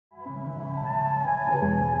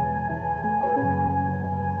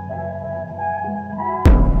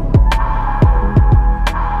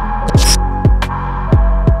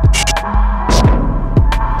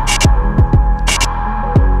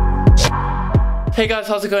Hey guys,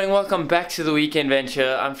 how's it going? Welcome back to the weekend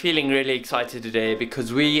venture. I'm feeling really excited today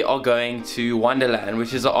because we are going to Wonderland,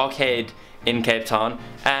 which is an arcade in Cape Town,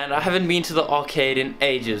 and I haven't been to the arcade in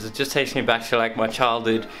ages. It just takes me back to like my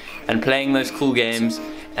childhood and playing those cool games,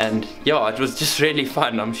 and yeah, it was just really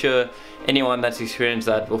fun. I'm sure anyone that's experienced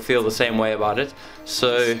that will feel the same way about it.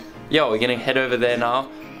 So yeah, we're gonna head over there now.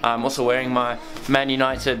 I'm also wearing my Man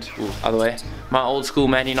United, other way, my old school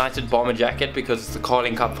Man United bomber jacket because it's the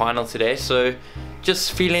Carling Cup final today. So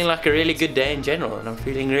just feeling like a really good day in general, and I'm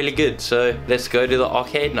feeling really good. So let's go to the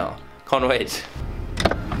arcade now. Can't wait.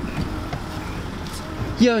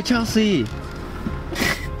 Yo, Chelsea!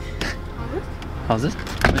 How's it?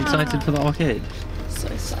 I'm excited for the arcade. So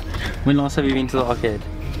excited. When last have you been to the arcade?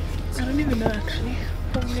 I don't even know actually.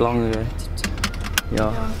 It's long ago.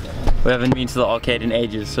 Yeah. We haven't been to the arcade in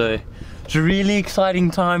ages, so it's a really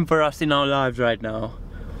exciting time for us in our lives right now.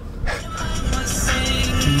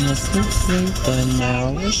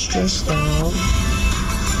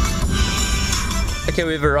 Okay,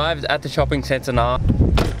 we've arrived at the shopping center now.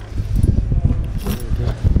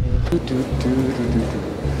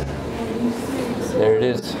 There it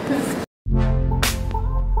is.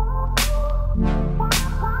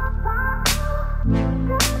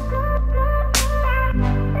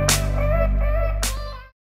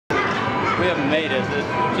 We have made it.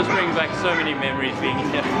 It just brings back so many memories being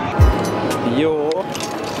here. You're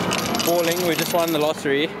falling. We just won the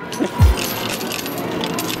lottery.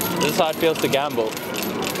 This is how it feels to gamble.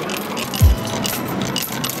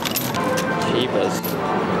 Jeepers.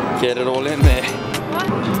 Get it all in there.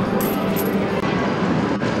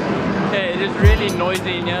 Okay, it is really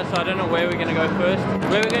noisy in here, so I don't know where we're gonna go first.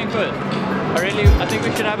 Where are we going first? I think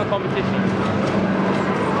we should have a competition.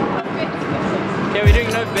 Okay, we're doing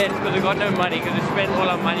no bets because we've got no money, because we spent all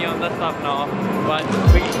our money on this stuff now. But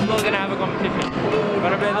we're still gonna have a competition.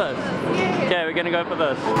 Wanna play this? Okay, we're gonna go for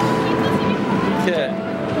this. Okay.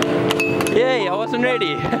 Yay, I wasn't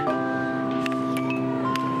ready.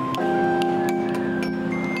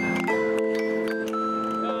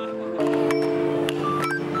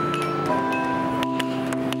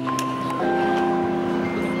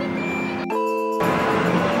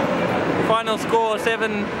 Final score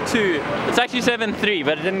 7-2. It's actually 7-3,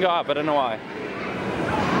 but it didn't go up. I don't know why.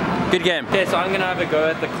 Good game. Okay, so I'm gonna have a go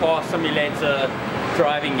at the car simulator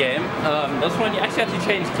driving game. This one you actually have to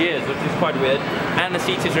change gears, which is quite weird, and the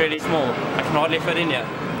seat is really small. I can hardly fit in here,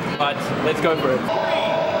 but let's go for it. 3,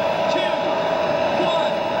 2,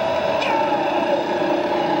 1.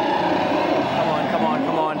 Come on, come on,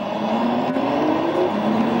 come on.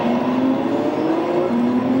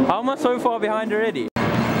 How am I so far behind already?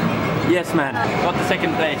 Yes, man, got the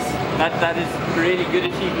second place. That is a really good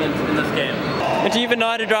achievement in this game. And you even know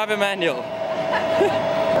how to drive a manual.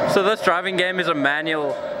 So this driving game is a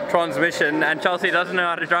manual transmission, and Chelsea doesn't know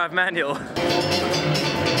how to drive manual.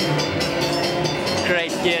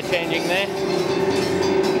 Great gear changing there.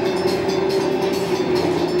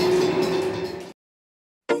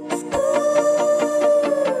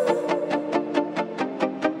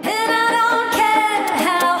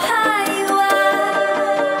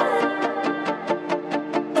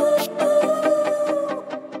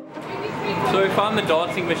 So we found the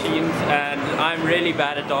dancing machines, and I'm really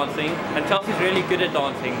bad at dancing, and Chelsea's really good at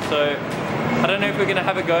dancing, so I don't know if we're going to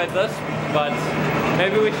have a go at this, but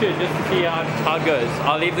maybe we should, just to see how it goes.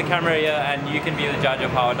 I'll leave the camera here and you can be the judge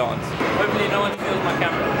of how I dance. Hopefully no one steals my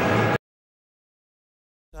camera.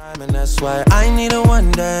 And that's why I need a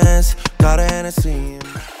one dance, got a Hennessy.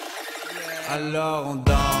 Alors on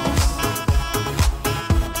danse.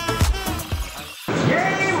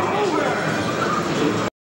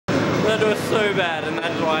 That was so bad, and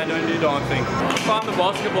that's why I don't do dancing. I found the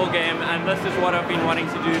basketball game, and this is what I've been wanting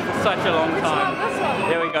to do for such a long time.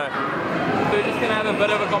 There we go. So we're just going to have a bit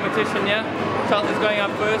of a competition here. Chelsea's going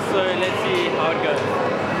up first, so let's see how it goes.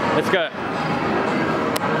 Let's go.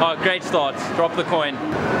 Oh, great start. Drop the coin.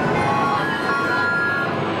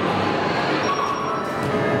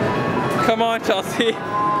 Come on, Chelsea. Turn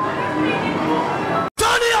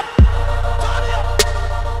it up! Turn it up!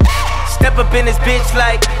 Step up in this bitch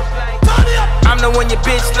like, turn it up! I'm the one your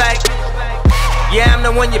bitch like, yeah, I'm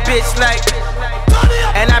the one your bitch like, turn it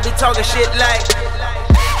up! And I be talking shit like,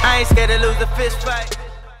 I ain't scared to lose a fist fight.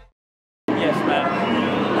 Yes, man.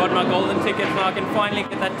 Got my golden ticket, so I can finally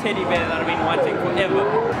get that teddy bear that I've been wanting forever.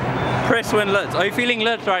 Press when lit. Are you feeling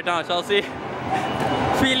lit right now, Chelsea?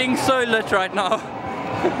 Feeling so lit right now.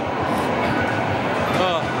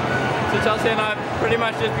 Oh. So Chelsea and I have pretty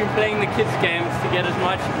much just been playing the kids games to get as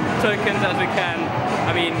much tokens as we can.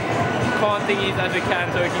 I mean, card thingies as we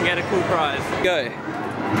can, so we can get a cool prize. Go.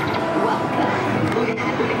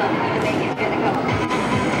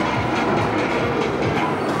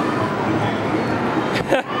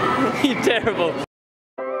 terrible.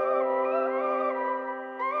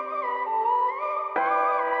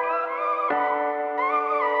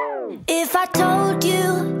 If I told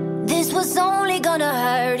you this was only gonna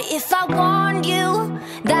hurt, if I warned you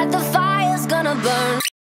that the fire's gonna burn,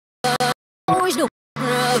 always know.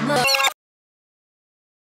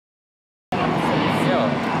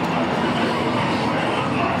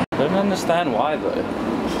 Don't understand why though.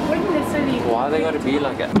 Why they gotta be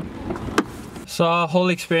like that? So our whole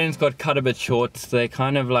experience got cut a bit short. They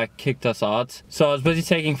kind of like kicked us out. So I was busy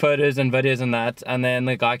taking photos and videos and that, and then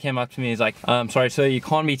the guy came up to me, he's like, sorry sir, you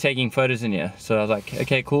can't be taking photos in here. So I was like,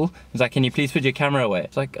 okay, cool. He's like, can you please put your camera away?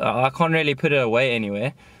 It's like, I can't really put it away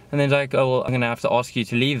anywhere. And then he's like, oh well, I'm gonna have to ask you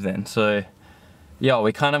to leave then. So yeah,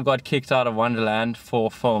 we kind of got kicked out of Wonderland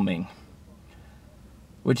for filming,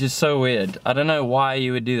 which is so weird. I don't know why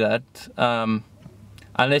you would do that.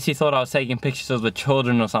 Unless he thought I was taking pictures of the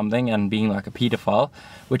children or something and being like a pedophile,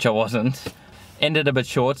 which I wasn't. Ended a bit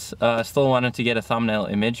short. Still wanted to get a thumbnail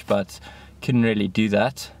image, but couldn't really do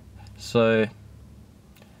that. So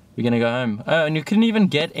we're gonna go home. Oh, and you couldn't even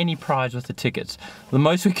get any prize with the tickets. The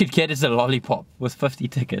most we could get is a lollipop with 50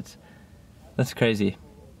 tickets. That's crazy.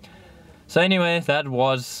 So anyway, that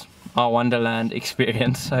was our Wonderland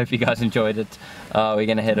experience. I hope you guys enjoyed it. We're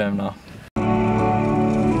gonna head home now.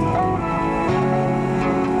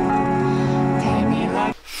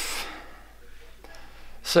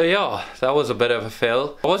 So yeah, that was a bit of a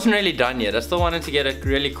fail. I wasn't really done yet. I still wanted to get a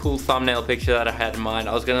really cool thumbnail picture that I had in mind.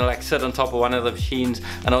 I was gonna like sit on top of one of the machines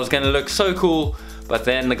and I was gonna look so cool, but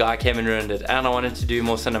then the guy came and ruined it, and I wanted to do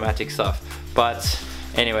more cinematic stuff. But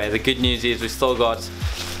anyway, the good news is we still got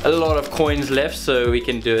a lot of coins left, so we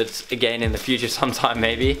can do it again in the future sometime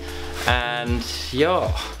maybe. And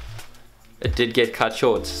yeah, it did get cut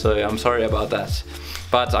short, so I'm sorry about that.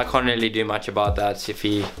 But I can't really do much about that if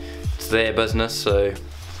it's their business, so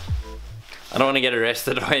I don't want to get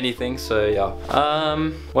arrested or anything, so yeah.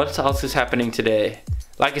 What else is happening today?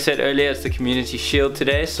 Like I said earlier, it's the Community Shield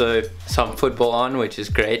today, so some football on, which is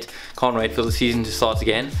great. Can't wait for the season to start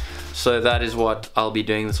again. So that is what I'll be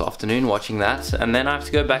doing this afternoon, watching that. And then I have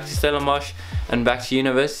to go back to Stellenbosch and back to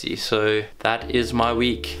university, so that is my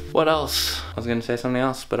week. What else? I was gonna say something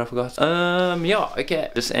else, but I forgot. Yeah, okay,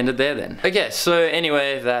 just ended there then. Okay, so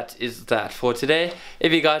anyway, that is that for today.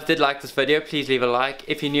 If you guys did like this video, please leave a like.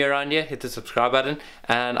 If you're new around here, hit the subscribe button,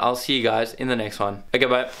 and I'll see you guys in the next one. Okay,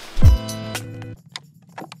 bye.